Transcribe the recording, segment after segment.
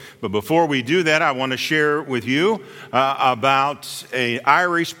But before we do that, I want to share with you about an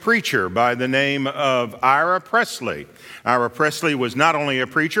Irish preacher by the name of Ira Presley. Ira Presley was not only a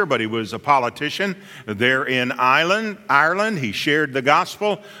preacher, but he was a politician there in Ireland. He shared the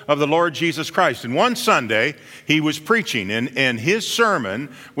gospel of the Lord Jesus Christ. And one Sunday, he was preaching, and his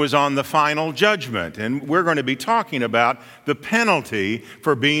sermon was on the final judgment. And we're going to be talking about the penalty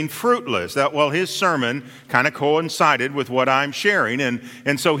for being fruitless. His sermon kind of coincided with what I'm sharing,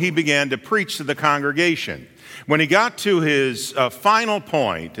 and so he began to preach to the congregation. When he got to his final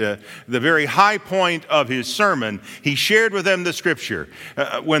point, the very high point of his sermon, he shared with them the scripture.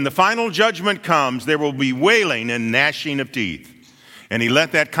 When the final judgment comes, there will be wailing and gnashing of teeth. And he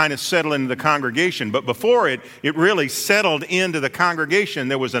let that kind of settle into the congregation. But before it really settled into the congregation,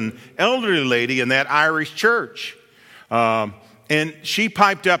 there was an elderly lady in that Irish church. And she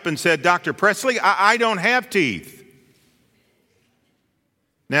piped up and said, "Dr. Presley, I don't have teeth."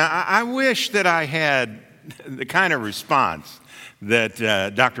 Now, I wish that I had the kind of response that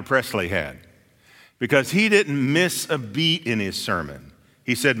Dr. Presley had, because he didn't miss a beat in his sermon.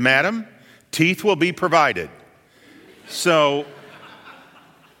 He said, "Madam, teeth will be provided." So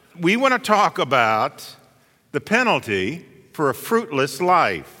we want to talk about the penalty for a fruitless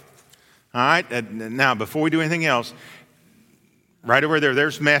life. All right, now before we do anything else, right over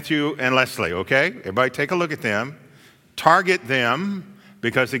there's Matthew and Leslie, okay? Everybody take a look at them. Target them,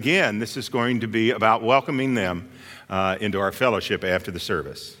 because again, this is going to be about welcoming them into our fellowship after the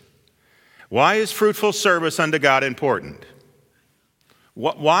service. Why is fruitful service unto God important?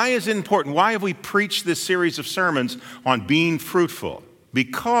 Why is it important? Why have we preached this series of sermons on being fruitful?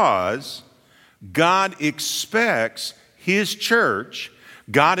 Because God expects His church,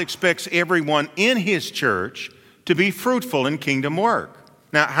 God expects everyone in His church to be fruitful in kingdom work.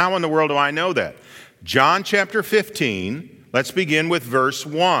 Now, how in the world do I know that? John chapter 15, let's begin with verse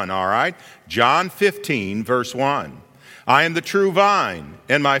 1, all right? John 15, verse 1. "I am the true vine,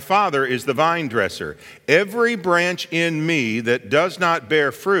 and my Father is the vine dresser. Every branch in me that does not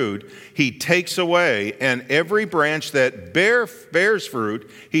bear fruit, He takes away, and every branch that bears fruit,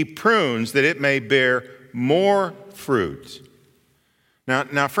 He prunes that it may bear more fruit."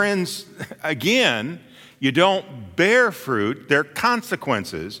 Now, friends, again, you don't bear fruit, there are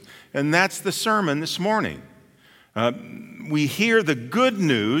consequences, and that's the sermon this morning. We hear the good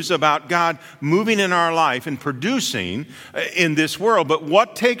news about God moving in our life and producing in this world, but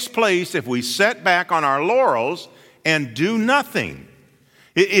what takes place if we sit back on our laurels and do nothing?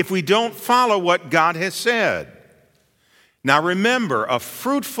 If we don't follow what God has said? Now remember, a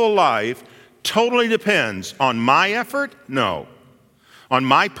fruitful life totally depends on my effort? No. On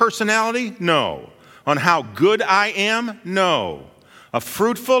my personality? No. On how good I am? No. A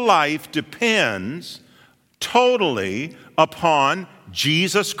fruitful life depends totally upon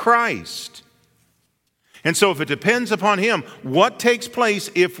Jesus Christ. And so if it depends upon Him, what takes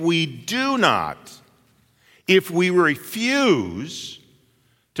place if we do not, if we refuse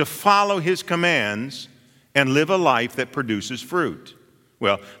to follow His commands and live a life that produces fruit?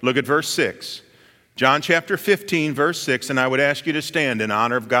 Well, look at verse 6. John chapter 15, verse 6, and I would ask you to stand in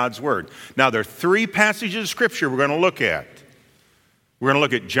honor of God's word. Now, there are three passages of Scripture we're going to look at. We're going to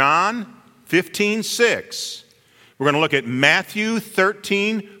look at John 15, 6. We're going to look at Matthew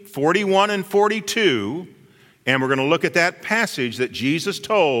 13, 41 and 42. And we're going to look at that passage that Jesus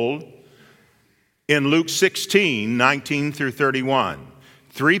told in Luke 16, 19 through 31.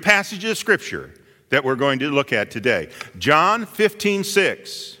 Three passages of Scripture that we're going to look at today. John 15,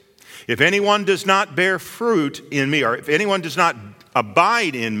 6. "If anyone does not bear fruit in me, or if anyone does not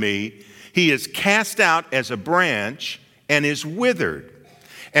abide in me, he is cast out as a branch and is withered.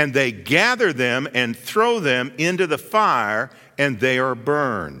 And they gather them and throw them into the fire, and they are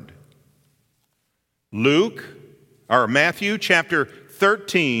burned." Matthew chapter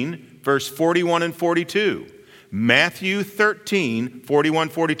 13, verse 41 and 42. Matthew 13, 41,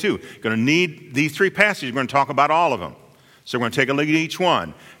 42. You're going to need these three passages. We're going to talk about all of them. So we're going to take a look at each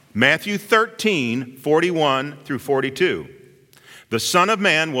one. Matthew 13, 41 through 42. "The Son of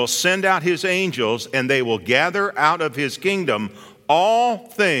Man will send out His angels, and they will gather out of His kingdom all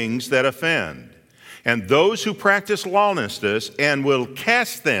things that offend, and those who practice lawlessness, and will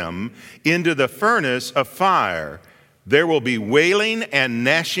cast them into the furnace of fire. There will be wailing and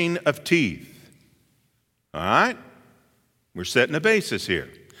gnashing of teeth." All right? We're setting a basis here.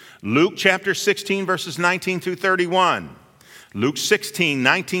 Luke chapter 16, verses 19 through 31. Luke 16,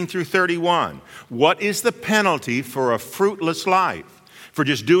 19 through 31. What is the penalty for a fruitless life? For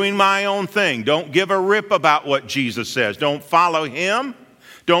just doing my own thing. Don't give a rip about what Jesus says. Don't follow Him.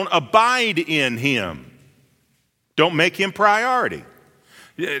 Don't abide in Him. Don't make Him priority.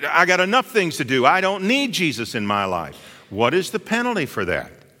 I got enough things to do. I don't need Jesus in my life. What is the penalty for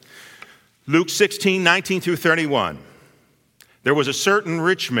that? Luke 16:19 through 31. There was a certain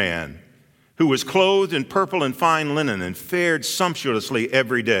rich man who was clothed in purple and fine linen and fared sumptuously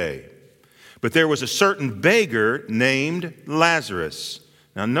every day. But there was a certain beggar named Lazarus.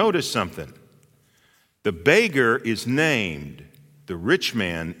 Now notice something. The beggar is named. The rich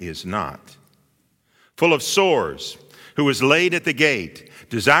man is not. Full of sores, who was laid at the gate,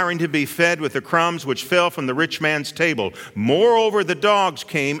 desiring to be fed with the crumbs which fell from the rich man's table. Moreover, the dogs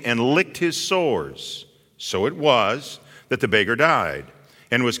came and licked his sores. So it was that the beggar died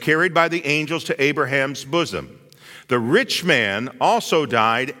and was carried by the angels to Abraham's bosom. The rich man also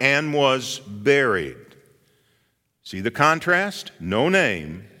died and was buried. See the contrast? No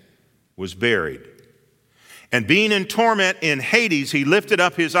name, was buried. And being in torment in Hades, he lifted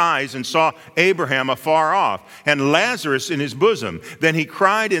up his eyes and saw Abraham afar off, and Lazarus in his bosom. Then he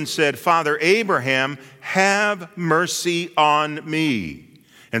cried and said, Father Abraham, have mercy on me,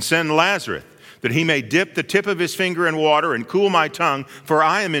 and send Lazarus, that he may dip the tip of his finger in water and cool my tongue, for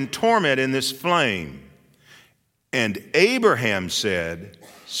I am in torment in this flame. And Abraham said,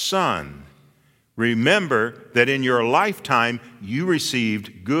 Son, remember that in your lifetime you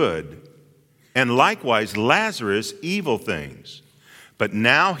received good, and likewise Lazarus evil things. But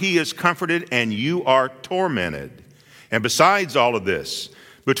now he is comforted and you are tormented. And besides all of this,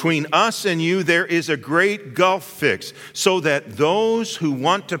 between us and you there is a great gulf fixed, so that those who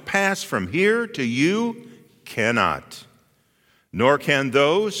want to pass from here to you cannot, nor can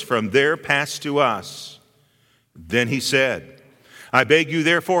those from there pass to us. Then he said, I beg you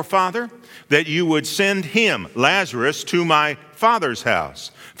therefore, Father, that you would send him, Lazarus, to my father's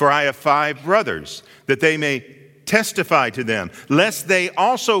house. For I have 5 brothers, that they may testify to them, lest they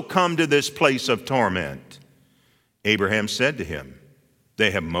also come to this place of torment. Abraham said to him,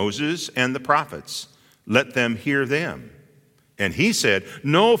 They have Moses and the prophets. Let them hear them. And he said,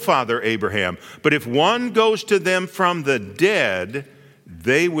 No, Father Abraham, but if one goes to them from the dead,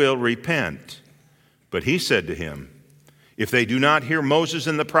 they will repent. But he said to him, If they do not hear Moses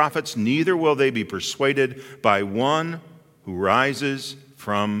and the prophets, neither will they be persuaded by one who rises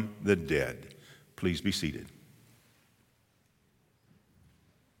from the dead. Please be seated.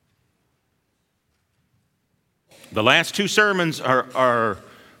 The last 2 sermons are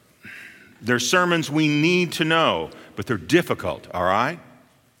they're sermons we need to know, but they're difficult, all right?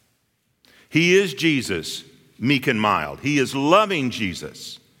 He is Jesus, meek and mild. He is loving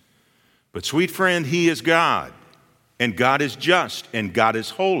Jesus. But sweet friend, he is God, and God is just, and God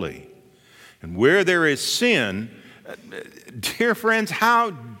is holy. And where there is sin, dear friends,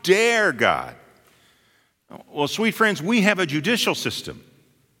 how dare God? Well, sweet friends, we have a judicial system.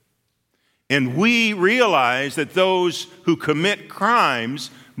 And we realize that those who commit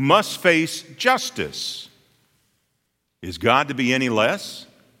crimes must face justice. Is God to be any less?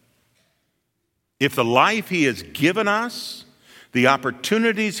 If the life he has given us, the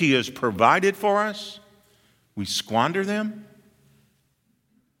opportunities he has provided for us, we squander them?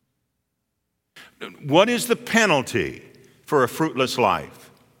 What is the penalty for a fruitless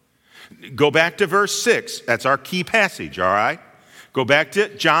life? Go back to verse 6. That's our key passage, all right? Go back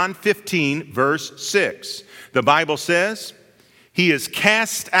to John 15, verse 6. The Bible says, He is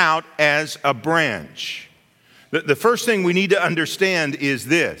cast out as a branch. The first thing we need to understand is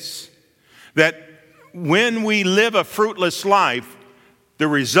this, that when we live a fruitless life, the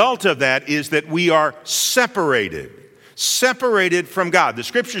result of that is that we are separated from God. The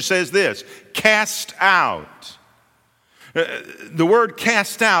scripture says this, cast out. The word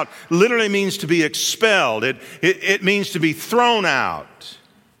cast out literally means to be expelled. It means to be thrown out.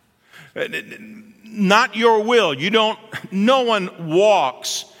 Not your will. No one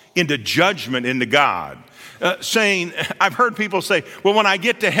walks into judgment into God. Saying, I've heard people say, well, when I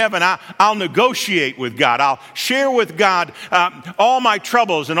get to heaven, I'll negotiate with God. I'll share with God all my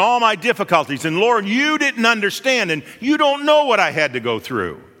troubles and all my difficulties. And Lord, you didn't understand and you don't know what I had to go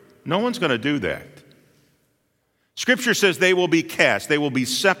through. No one's going to do that. Scripture says they will be cast. They will be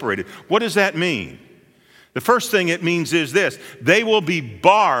separated. What does that mean? The first thing it means is this. They will be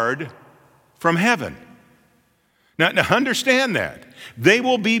barred from heaven. Now understand that. They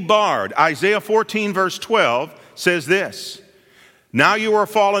will be barred. Isaiah 14 verse 12 says this. Now you are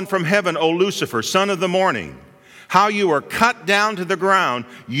fallen from heaven, O Lucifer, son of the morning. How you are cut down to the ground,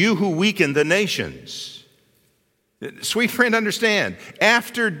 you who weaken the nations. Sweet friend, understand.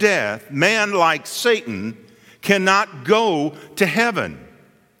 After death, man like Satan cannot go to heaven.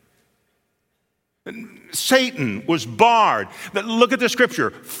 Satan was barred. Look at the scripture.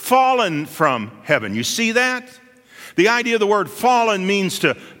 Fallen from heaven. You see that? The idea of the word fallen means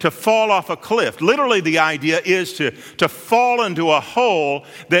to fall off a cliff. Literally, the idea is to fall into a hole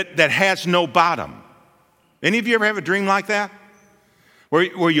that has no bottom. Any of you ever have a dream like that?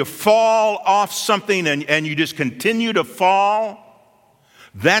 Where you fall off something and you just continue to fall?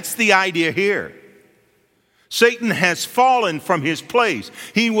 That's the idea here. Satan has fallen from his place.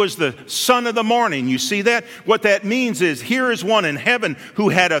 He was the son of the morning. You see that? What that means is here is one in heaven who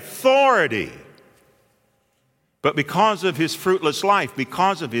had authority. But because of his fruitless life,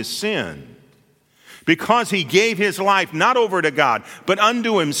 because of his sin, because he gave his life not over to God, but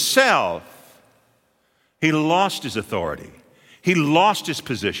unto himself, he lost his authority. He lost his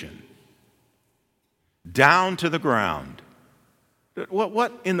position. Down to the ground.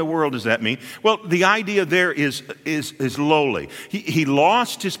 What in the world does that mean? Well, the idea there is lowly. He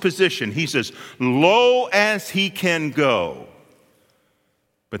lost his position. He's as low as he can go.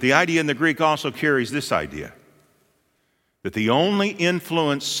 But the idea in the Greek also carries this idea, that the only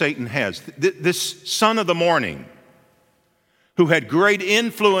influence Satan has, this son of the morning, who had great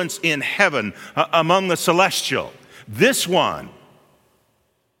influence in heaven among the celestial, this one,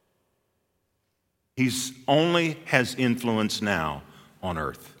 he's only has influence now on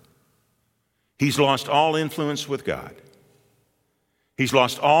earth. He's lost all influence with God. He's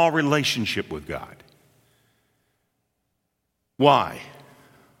lost all relationship with God. Why?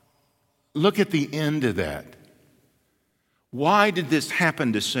 Look at the end of that. Why did this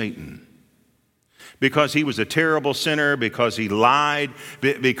happen to Satan? Because he was a terrible sinner, because he lied,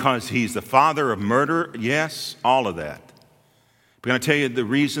 because he's the father of murder? Yes, all of that. I'm going to tell you the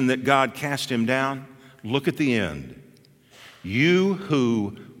reason that God cast him down. Look at the end. You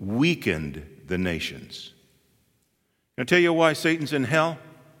who weakened the nations. Can I tell you why Satan's in hell?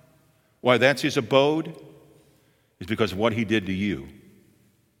 Why that's his abode? Is because of what he did to you,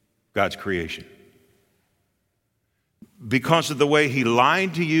 God's creation. Because of the way he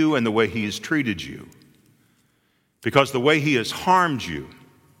lied to you and the way he has treated you. Because of the way he has harmed you.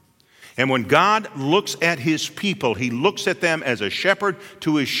 And when God looks at his people, he looks at them as a shepherd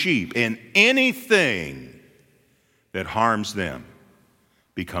to his sheep. And anything that harms them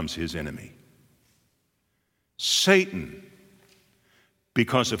becomes his enemy. Satan,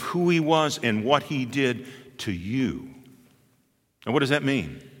 because of who he was and what he did to you. And what does that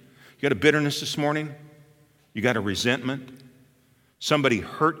mean? You got a bitterness this morning? You got a resentment? Somebody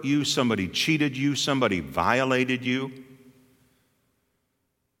hurt you, somebody cheated you, somebody violated you.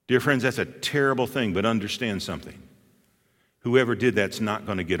 Dear friends, that's a terrible thing, but understand something. Whoever did that's not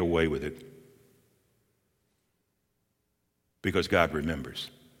going to get away with it. Because God remembers.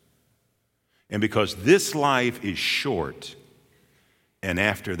 And because this life is short, and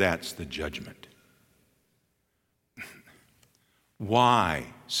after that's the judgment. Why,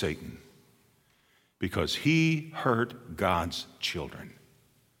 Satan? Because he hurt God's children.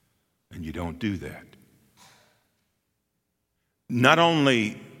 And you don't do that. Not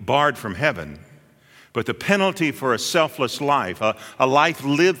only barred from heaven, but the penalty for a selfless life, a life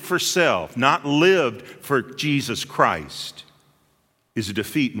lived for self, not lived for Jesus Christ, is a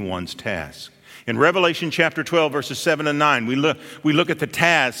defeat in one's task. In Revelation chapter 12, verses 7 and 9, we look at the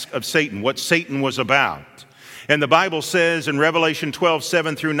task of Satan, what Satan was about. And the Bible says in Revelation 12,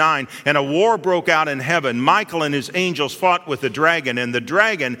 7 through 9, and a war broke out in heaven. Michael and his angels fought with the dragon, and the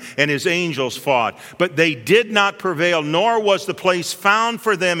dragon and his angels fought. But they did not prevail, nor was the place found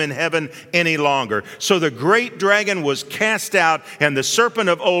for them in heaven any longer. So the great dragon was cast out, and the serpent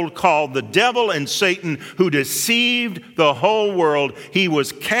of old called the devil and Satan, who deceived the whole world. He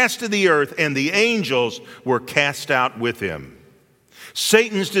was cast to the earth, and the angels were cast out with him.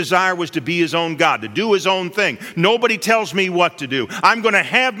 Satan's desire was to be his own God, to do his own thing. Nobody tells me what to do. I'm going to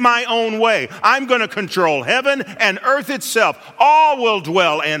have my own way. I'm going to control heaven and earth itself. All will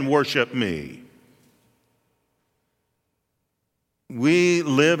dwell and worship me. We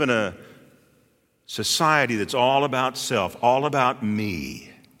live in a society that's all about self, all about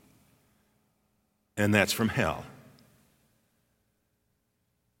me. And that's from hell.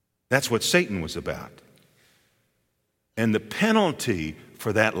 That's what Satan was about. And the penalty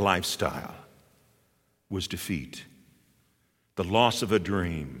for that lifestyle was defeat, the loss of a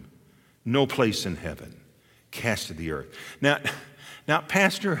dream, no place in heaven, cast to the earth. Now,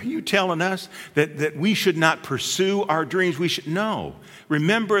 Pastor, are you telling us that we should not pursue our dreams? We should no.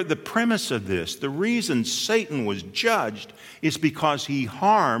 Remember the premise of this. The reason Satan was judged is because he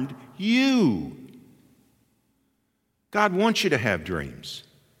harmed you. God wants you to have dreams.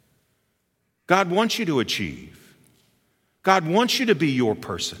 God wants you to achieve. God wants you to be your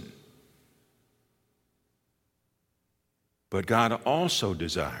person. But God also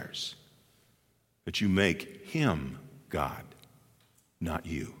desires that you make him God, not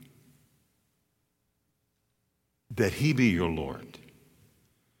you. That he be your Lord.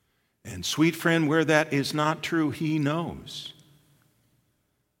 And sweet friend, where that is not true, he knows.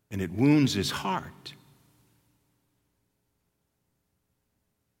 And it wounds his heart.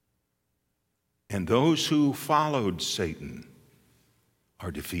 And those who followed Satan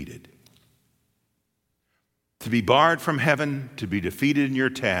are defeated. To be barred from heaven, to be defeated in your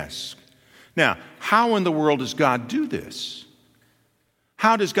task. Now, how in the world does God do this?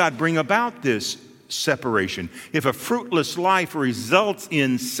 How does God bring about this separation? If a fruitless life results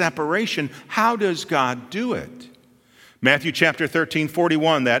in separation, how does God do it? Matthew chapter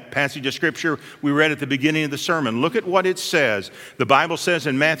 13:41, that passage of scripture we read at the beginning of the sermon. Look at what it says. The Bible says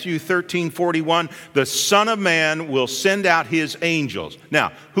in Matthew 13:41, the Son of Man will send out his angels.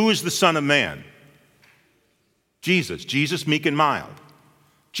 Now, who is the Son of Man? Jesus. Jesus, meek and mild.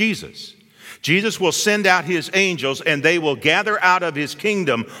 Jesus. Jesus will send out his angels, and they will gather out of his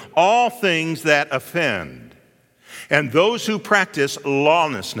kingdom all things that offend, and those who practice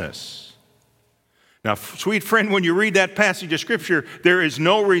lawlessness. Now, sweet friend, when you read that passage of Scripture, there is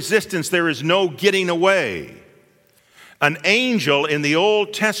no resistance, there is no getting away. An angel in the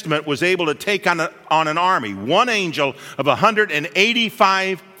Old Testament was able to take on an army, one angel of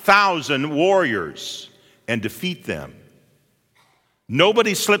 185,000 warriors, and defeat them.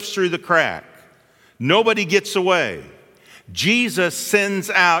 Nobody slips through the crack. Nobody gets away. Jesus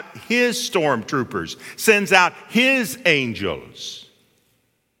sends out his stormtroopers, sends out his angels.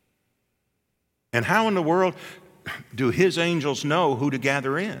 And how in the world do his angels know who to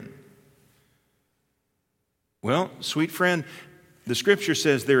gather in? Well, sweet friend, the scripture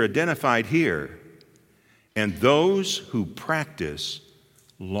says they're identified here. And those who practice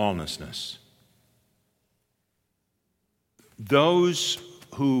lawlessness. Those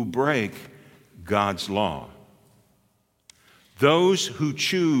who break God's law. Those who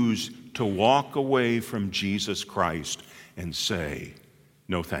choose to walk away from Jesus Christ and say,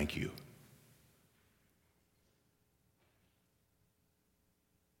 no, thank you.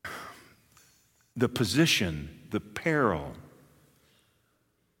 The position, the peril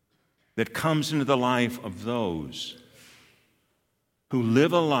that comes into the life of those who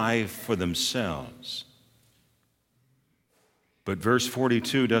live a life for themselves. But verse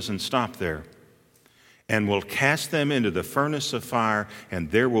 42 doesn't stop there. And will cast them into the furnace of fire,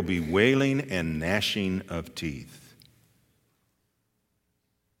 and there will be wailing and gnashing of teeth.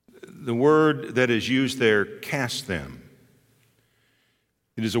 The word that is used there, cast them,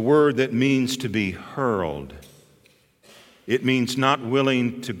 it is a word that means to be hurled. It means not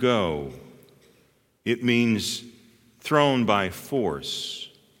willing to go. It means thrown by force.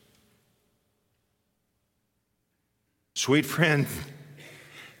 Sweet friend,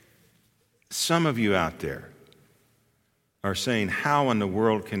 some of you out there are saying, how in the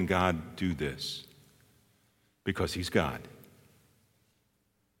world can God do this? Because he's God.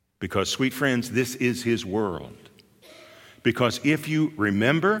 Because, sweet friends, this is his world. Because if you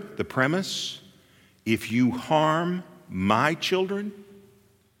remember the premise, if you harm my children,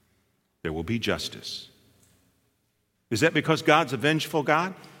 there will be justice. Is that because God's a vengeful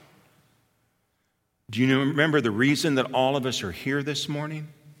God? Do you remember the reason that all of us are here this morning?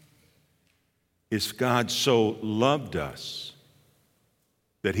 Is God so loved us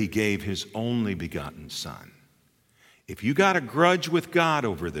that he gave his only begotten Son. If you got a grudge with God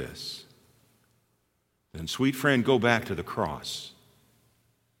over this, then, sweet friend, go back to the cross.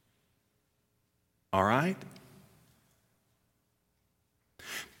 All right?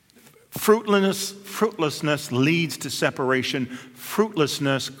 Fruitlessness leads to separation.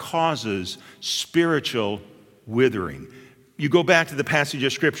 Fruitlessness causes spiritual withering. You go back to the passage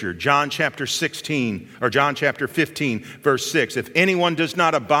of Scripture, John chapter 15, verse 6. If anyone does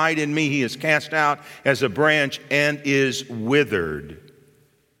not abide in me, he is cast out as a branch and is withered.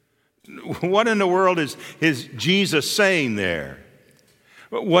 What in the world is Jesus saying there?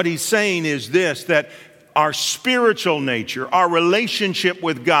 What he's saying is this, that our spiritual nature, our relationship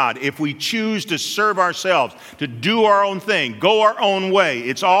with God, if we choose to serve ourselves, to do our own thing, go our own way,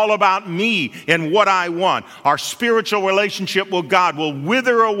 it's all about me and what I want. Our spiritual relationship with God will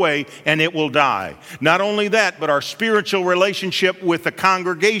wither away and it will die. Not only that, but our spiritual relationship with the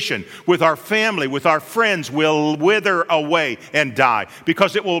congregation, with our family, with our friends will wither away and die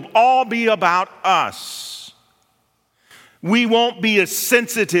because it will all be about us. We won't be as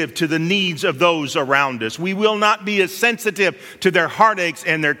sensitive to the needs of those around us. We will not be as sensitive to their heartaches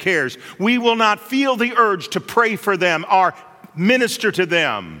and their cares. We will not feel the urge to pray for them or minister to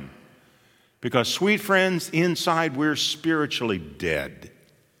them. Because, sweet friends, inside we're spiritually dead.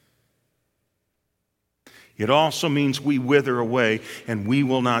 It also means we wither away and we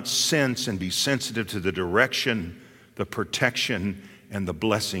will not sense and be sensitive to the direction, the protection, and the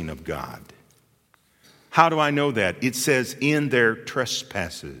blessing of God. How do I know that? It says, in their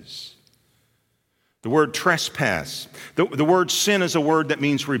trespasses. The word trespass, the word sin is a word that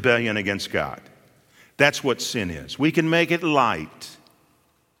means rebellion against God. That's what sin is. We can make it light.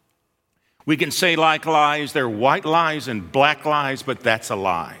 We can say like lies, they're white lies and black lies, but that's a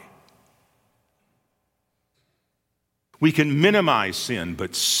lie. We can minimize sin,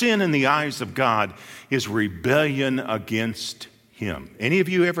 but sin in the eyes of God is rebellion against Him. Any of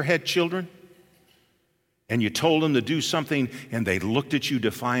you ever had children? And you told them to do something and they looked at you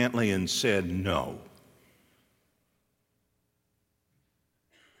defiantly and said no.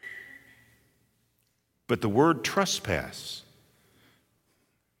 But the word trespass,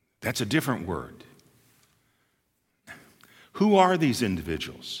 that's a different word. Who are these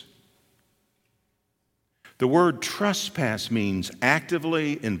individuals? The word trespass means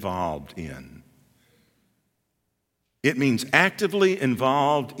actively involved in. It means actively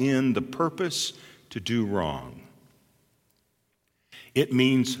involved in the purpose to do wrong. It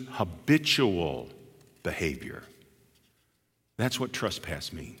means habitual behavior. That's what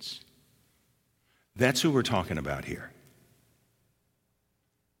trespass means. That's who we're talking about here.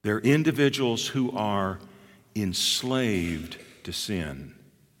 They're individuals who are enslaved to sin.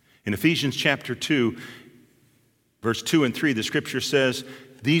 In Ephesians chapter 2, verse 2 and 3, the scripture says,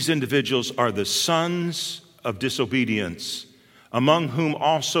 these individuals are the sons of disobedience, among whom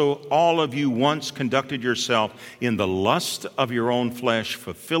also all of you once conducted yourself in the lust of your own flesh,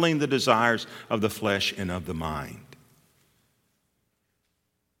 fulfilling the desires of the flesh and of the mind.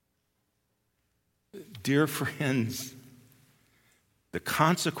 Dear friends, the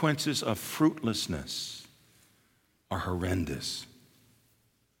consequences of fruitlessness are horrendous.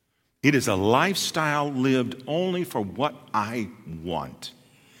 It is a lifestyle lived only for what I want,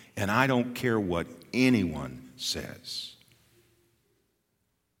 and I don't care what anyone says.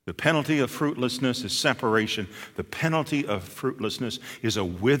 The penalty of fruitlessness is separation. The penalty of fruitlessness is a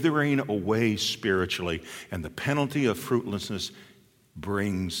withering away spiritually, and the penalty of fruitlessness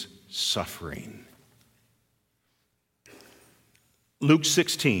brings suffering. Luke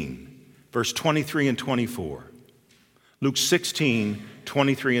 16, verse 23 and 24. Luke 16,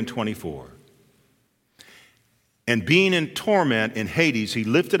 23 and 24. And being in torment in Hades, he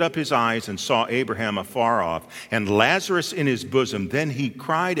lifted up his eyes and saw Abraham afar off, and Lazarus in his bosom. Then he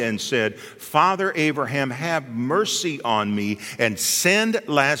cried and said, Father Abraham, have mercy on me, and send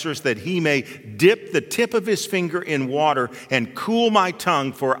Lazarus that he may dip the tip of his finger in water and cool my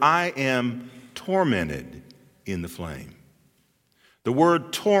tongue, for I am tormented in the flame. The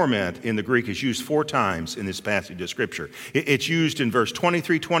word torment in the Greek is used 4 times in this passage of Scripture. It's used in verse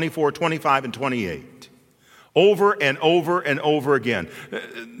 23, 24, 25, and 28. Over and over and over again.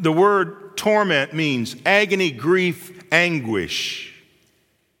 The word torment means agony, grief, anguish.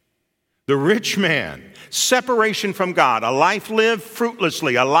 The rich man, separation from God, a life lived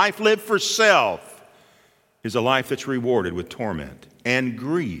fruitlessly, a life lived for self, is a life that's rewarded with torment and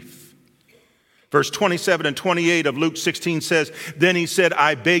grief. Verse 27 and 28 of Luke 16 says, Then he said,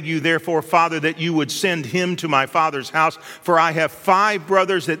 I beg you therefore, Father, that you would send him to my father's house, for I have 5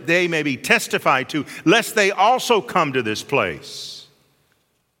 brothers, that they may be testified to, lest they also come to this place.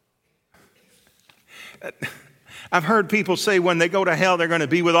 I've heard people say when they go to hell, they're going to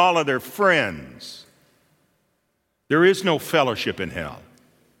be with all of their friends. There is no fellowship in hell.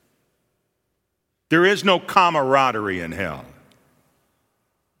 There is no camaraderie in hell.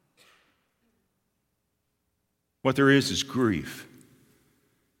 What there is grief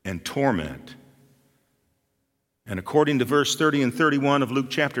and torment. And according to verse 30 and 31 of Luke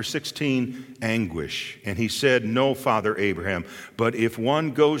chapter 16, anguish. And he said, No, Father Abraham, but if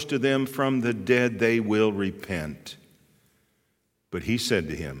one goes to them from the dead, they will repent. But he said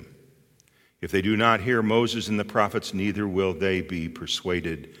to him, If they do not hear Moses and the prophets, neither will they be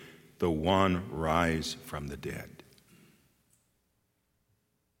persuaded, though one rise from the dead.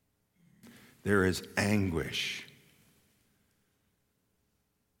 There is anguish.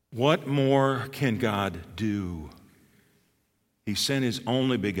 What more can God do? He sent his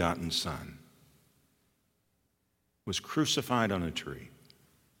only begotten Son, was crucified on a tree,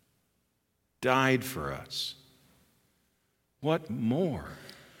 died for us. What more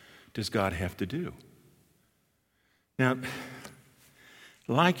does God have to do? Now,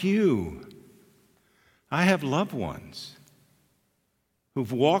 like you, I have loved ones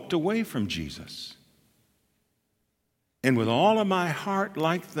who've walked away from Jesus. And with all of my heart,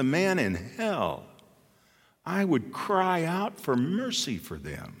 like the man in hell, I would cry out for mercy for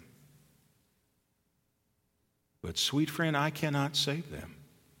them. But sweet friend, I cannot save them.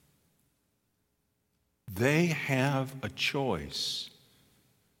 They have a choice.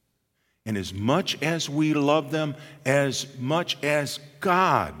 And as much as we love them, as much as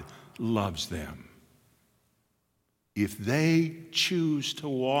God loves them, if they choose to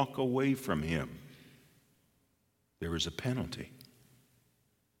walk away from Him, there is a penalty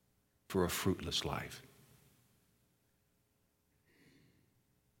for a fruitless life.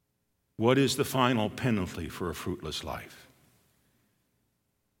 What is the final penalty for a fruitless life?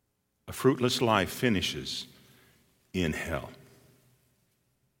 A fruitless life finishes in hell.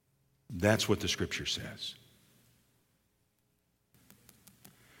 That's what the Scripture says.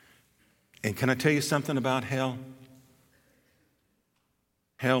 And can I tell you something about hell?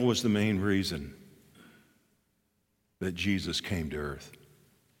 Hell was the main reason that Jesus came to earth.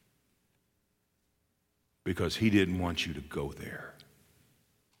 Because He didn't want you to go there.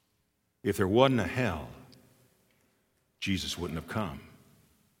 If there wasn't a hell, Jesus wouldn't have come.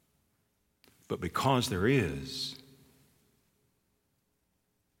 But because there is,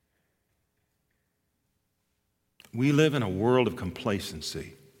 we live in a world of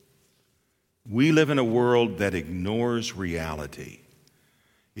complacency. We live in a world that ignores reality.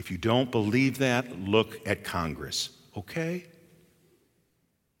 If you don't believe that, look at Congress, okay?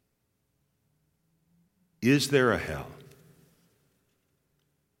 Is there a hell?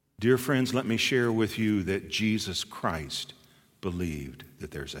 Dear friends, let me share with you that Jesus Christ believed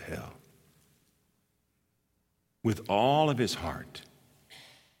that there's a hell. With all of His heart.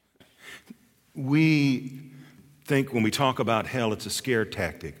 We think when we talk about hell, it's a scare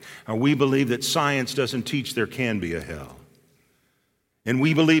tactic. Or we believe that science doesn't teach there can be a hell. And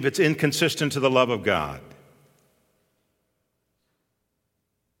we believe it's inconsistent to the love of God.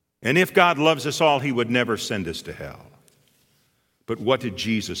 And if God loves us all, He would never send us to hell. But what did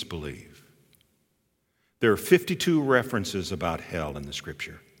Jesus believe? There are 52 references about hell in the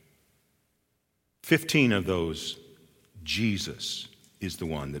Scripture. 15 of those, Jesus is the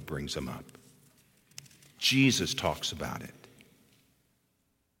one that brings them up. Jesus talks about it.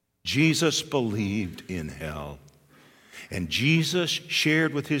 Jesus believed in hell. And Jesus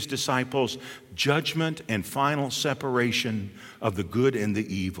shared with His disciples judgment and final separation of the good and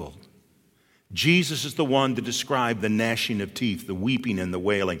the evil. Jesus is the one to describe the gnashing of teeth, the weeping and the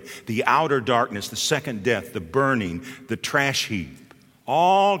wailing, the outer darkness, the second death, the burning, the trash heap,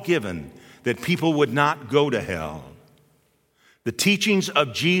 all given that people would not go to hell. The teachings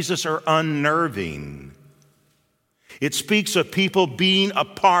of Jesus are unnerving. It speaks of people being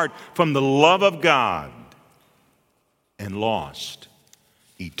apart from the love of God and lost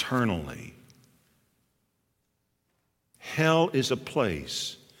eternally. Hell is a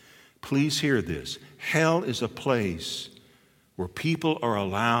place, please hear this, hell is a place where people are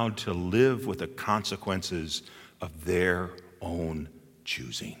allowed to live with the consequences of their own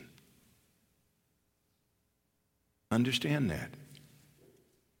choosing. Understand that.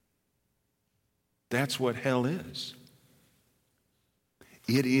 That's what hell is.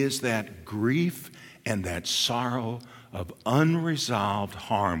 It is that grief and that sorrow of unresolved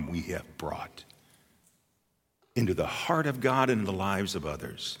harm we have brought into the heart of God and the lives of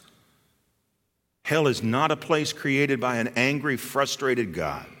others. Hell is not a place created by an angry, frustrated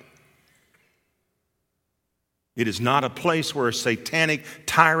God. It is not a place where a satanic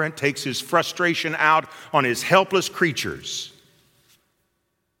tyrant takes his frustration out on his helpless creatures.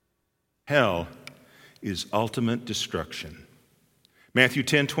 Hell is ultimate destruction. Matthew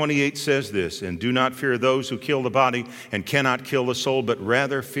 10:28 says this, "And do not fear those who kill the body and cannot kill the soul, but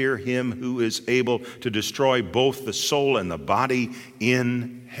rather fear Him who is able to destroy both the soul and the body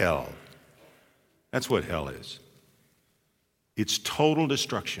in hell." That's what hell is. It's total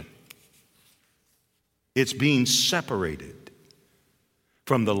destruction. It's being separated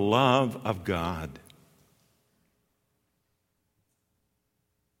from the love of God.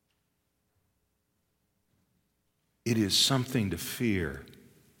 It is something to fear.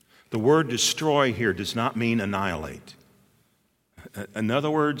 The word destroy here does not mean annihilate. In other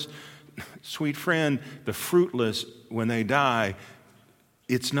words, sweet friend, the fruitless, when they die,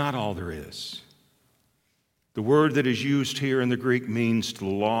 it's not all there is. The word that is used here in the Greek means to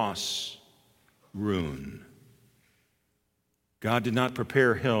loss, ruin. God did not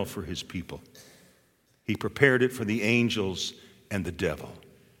prepare hell for His people. He prepared it for the angels and the devil.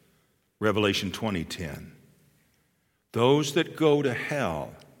 Revelation 20:10. Those that go to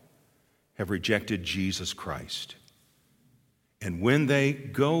hell have rejected Jesus Christ. And when they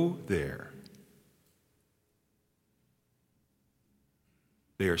go there,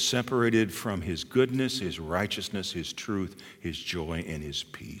 they are separated from His goodness, His righteousness, His truth, His joy, and His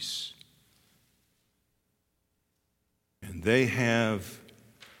peace. And they have,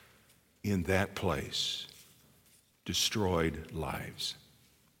 in that place, destroyed lives.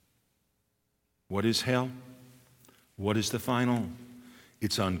 What is hell? What is the final?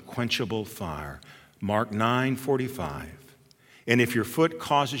 It's unquenchable fire. Mark 9:45. And if your foot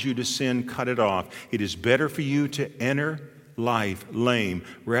causes you to sin, cut it off. It is better for you to enter life lame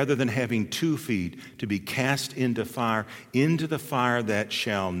rather than having 2 feet to be cast into the fire that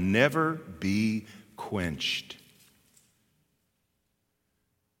shall never be quenched.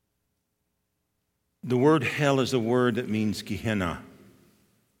 The word hell is a word that means Gehenna.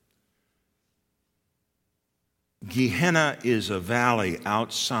 Gehenna is a valley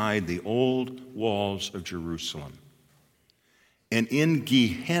outside the old walls of Jerusalem. And in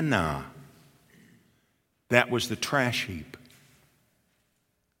Gehenna, that was the trash heap.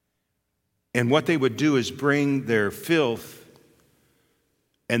 And what they would do is bring their filth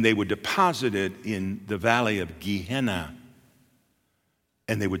and they would deposit it in the valley of Gehenna,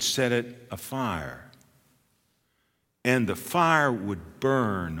 and they would set it afire. And the fire would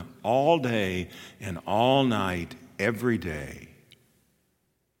burn all day and all night, every day,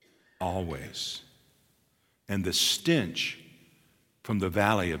 always. And the stench from the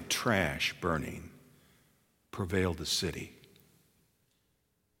valley of trash burning prevailed the city.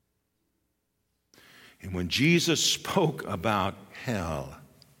 And when Jesus spoke about hell,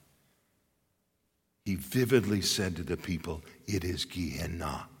 he vividly said to the people, it is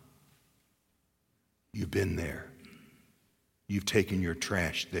Gehenna. You've been there. You've taken your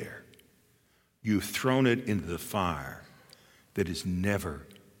trash there. You've thrown it into the fire that is never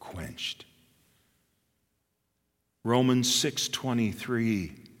quenched. Romans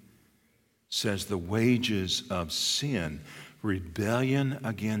 6:23 says the wages of sin, rebellion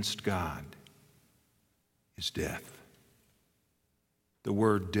against God, is death. The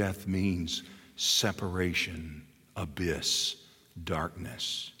word death means separation, abyss,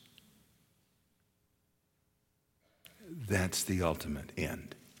 darkness. That's the ultimate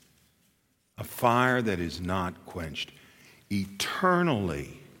end. A fire that is not quenched,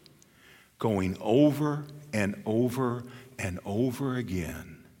 eternally going over and over and over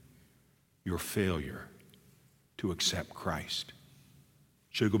again your failure to accept Christ.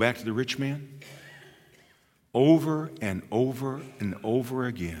 Should we go back to the rich man? Over and over and over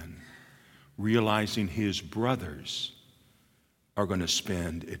again, realizing his brothers are going to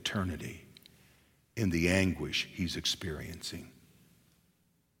spend eternity in the anguish he's experiencing.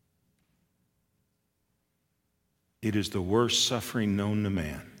 It is the worst suffering known to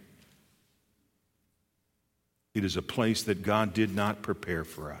man. It is a place that God did not prepare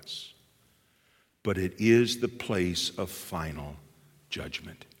for us, but it is the place of final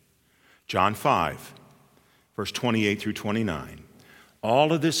judgment. John 5, verse 28 through 29.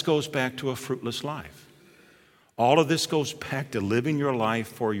 All of this goes back to a fruitless life. All of this goes back to living your life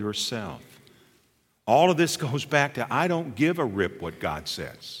for yourself. All of this goes back to, I don't give a rip what God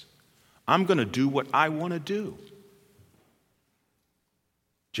says. I'm going to do what I want to do.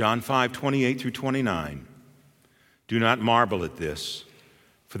 John 5, 28 through 29. Do not marvel at this,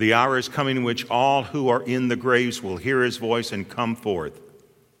 for the hour is coming in which all who are in the graves will hear his voice and come forth.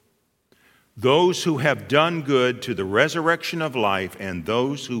 Those who have done good to the resurrection of life, and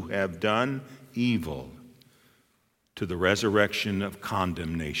those who have done evil to the resurrection of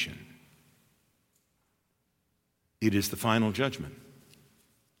condemnation. It is the final judgment.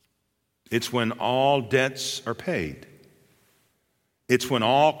 It's when all debts are paid. It's when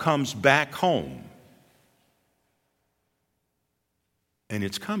all comes back home. And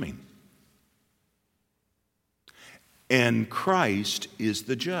it's coming. And Christ is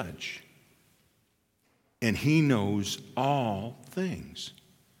the judge. And he knows all things.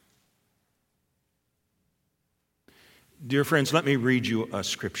 Dear friends, let me read you a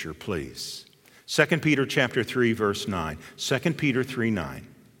scripture, please. 2 Peter chapter 3, verse 9. 2 Peter 3:9.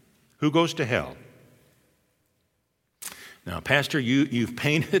 Who goes to hell? Now, Pastor, you've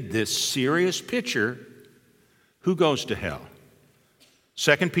painted this serious picture. Who goes to hell?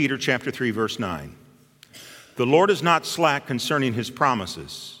 2 Peter chapter 3, verse 9. The Lord is not slack concerning his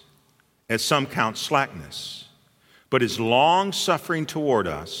promises, as some count slackness, but is long-suffering toward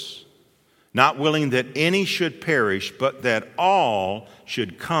us, not willing that any should perish, but that all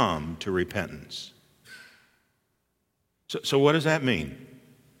should come to repentance. So what does that mean?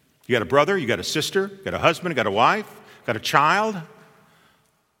 You got a brother, you got a sister, you got a husband, you got a wife, got a child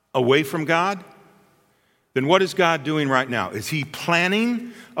away from God? Then what is God doing right now? Is he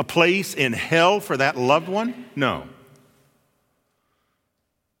planning a place in hell for that loved one? No.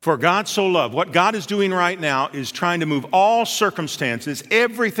 For God so loved, what God is doing right now is trying to move all circumstances,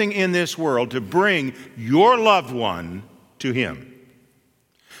 everything in this world, to bring your loved one to Him.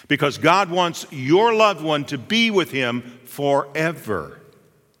 Because God wants your loved one to be with Him forever,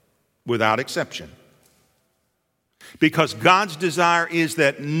 without exception. Because God's desire is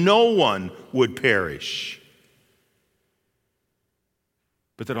that no one would perish,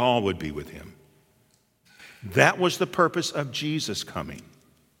 but that all would be with Him. That was the purpose of Jesus coming.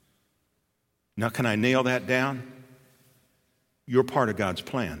 Now, can I nail that down? You're part of God's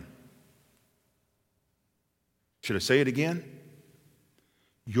plan. Should I say it again?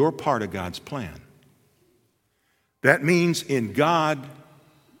 You're part of God's plan. That means in God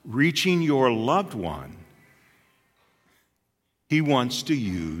reaching your loved one, He wants to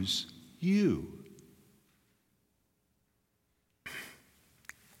use you.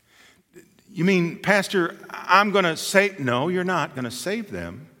 You mean, Pastor, I'm going to save? No, you're not going to save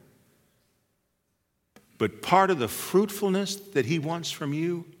them. But part of the fruitfulness that He wants from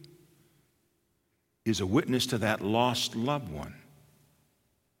you is a witness to that lost loved one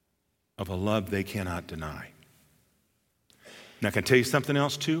of a love they cannot deny. Now, can I tell you something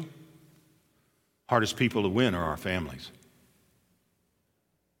else too? Hardest people to win are our families.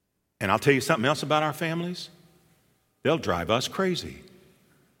 And I'll tell you something else about our families. They'll drive us crazy.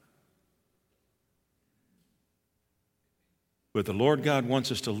 But the Lord God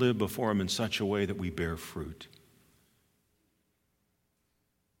wants us to live before Him in such a way that we bear fruit.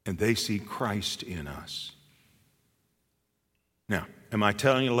 And they see Christ in us. Now, am I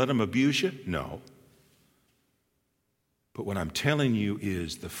telling you to let them abuse you? No. But what I'm telling you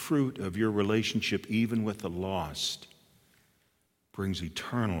is the fruit of your relationship, even with the lost, brings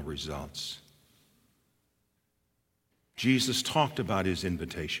eternal results. Jesus talked about His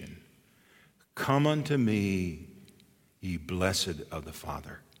invitation. Come unto me, ye blessed of the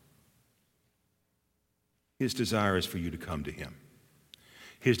Father. His desire is for you to come to Him.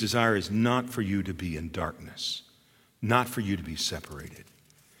 His desire is not for you to be in darkness, not for you to be separated.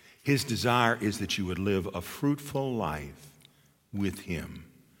 His desire is that you would live a fruitful life with Him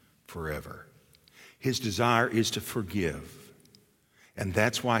forever. His desire is to forgive. And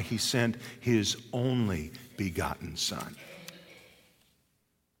that's why He sent His only begotten Son.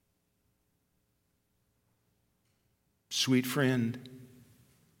 Sweet friend,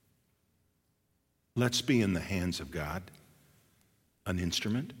 let's be in the hands of God, an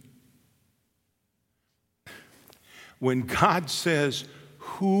instrument. When God says,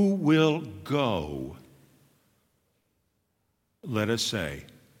 who will go? Let us say,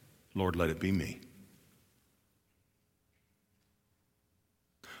 Lord, let it be me.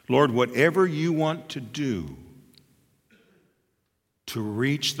 Lord, whatever you want to do to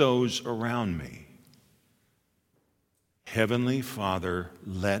reach those around me, Heavenly Father,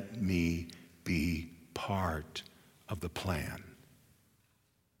 let me be part of the plan.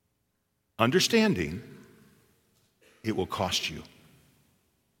 Understanding it will cost you.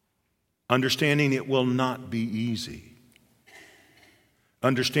 Understanding it will not be easy.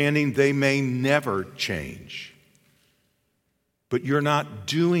 Understanding they may never change. But you're not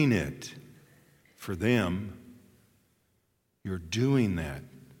doing it for them. You're doing that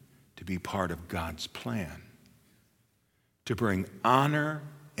to be part of God's plan, to bring honor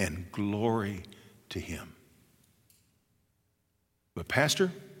and glory to Him. But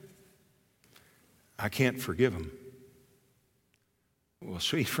Pastor, I can't forgive them. Well,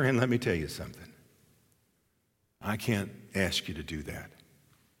 sweet friend, let me tell you something. I can't ask you to do that.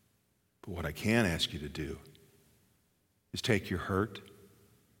 But what I can ask you to do is take your hurt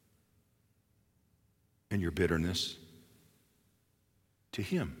and your bitterness to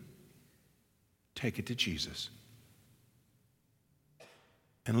Him. Take it to Jesus.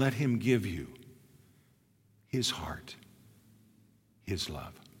 And let Him give you His heart, His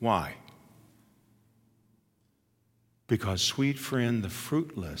love. Why? Because, sweet friend, the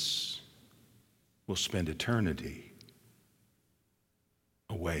fruitless will spend eternity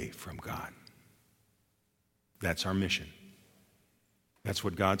away from God. That's our mission. That's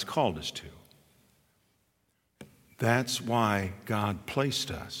what God's called us to. That's why God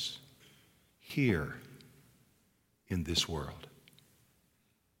placed us here in this world.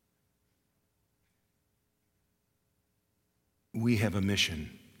 We have a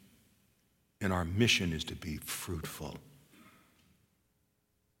mission, and our mission is to be fruitful.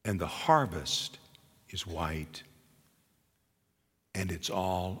 And the harvest is white, and it's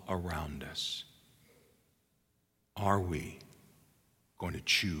all around us. Are we going to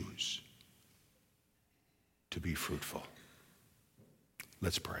choose to be fruitful?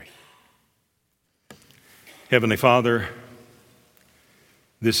 Let's pray. Heavenly Father,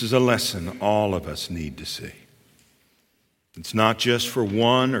 this is a lesson all of us need to see. It's not just for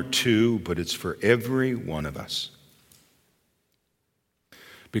one or two, but it's for every one of us.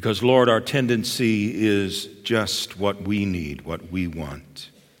 Because, Lord, our tendency is just what we need, what we want.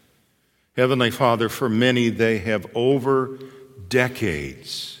 Heavenly Father, for many, they have over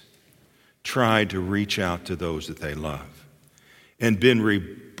decades tried to reach out to those that they love and been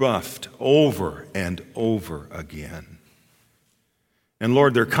rebuffed over and over again. And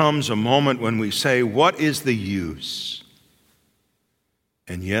Lord, there comes a moment when we say, what is the use?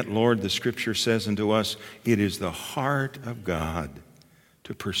 And yet, Lord, the Scripture says unto us, it is the heart of God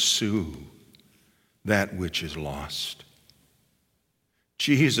to pursue that which is lost.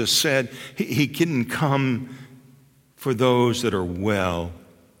 Jesus said he didn't come for those that are well,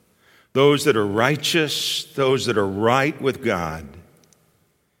 those that are righteous, those that are right with God.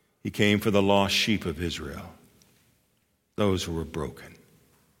 He came for the lost sheep of Israel, those who were broken.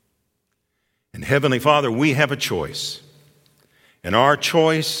 And Heavenly Father, we have a choice. And our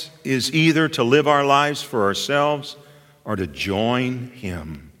choice is either to live our lives for ourselves or to join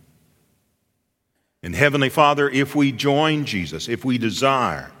Him. And Heavenly Father, if we join Jesus, if we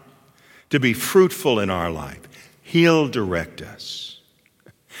desire to be fruitful in our life, He'll direct us.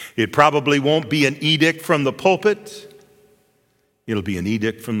 It probably won't be an edict from the pulpit. It'll be an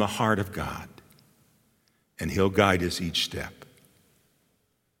edict from the heart of God. And He'll guide us each step.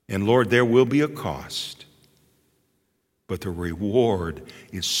 And Lord, there will be a cost, but the reward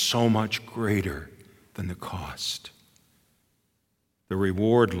is so much greater than the cost. The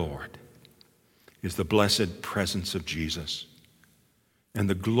reward, Lord, is the blessed presence of Jesus. And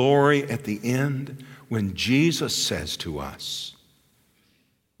the glory at the end when Jesus says to us,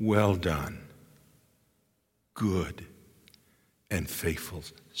 well done, good and faithful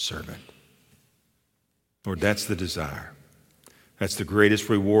servant. Lord, that's the desire. That's the greatest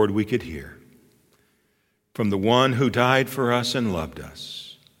reward we could hear from the one who died for us and loved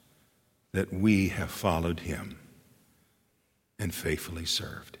us, that we have followed Him and faithfully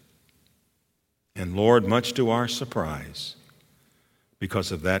served. And Lord, much to our surprise,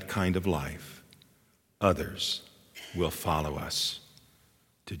 because of that kind of life, others will follow us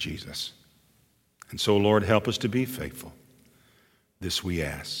to Jesus. And so, Lord, help us to be faithful. This we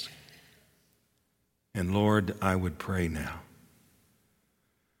ask. And Lord, I would pray now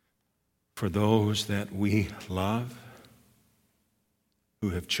for those that we love who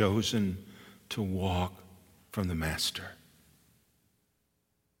have chosen to walk from the Master.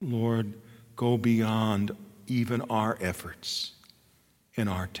 Lord, go beyond even our efforts in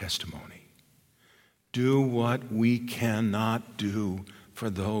our testimony. Do what we cannot do for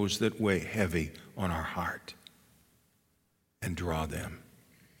those that weigh heavy on our heart, and draw them.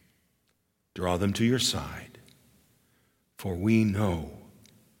 Draw them to your side, for we know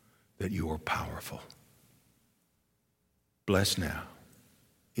that you are powerful. Bless now.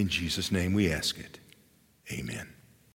 In Jesus' name we ask it. Amen.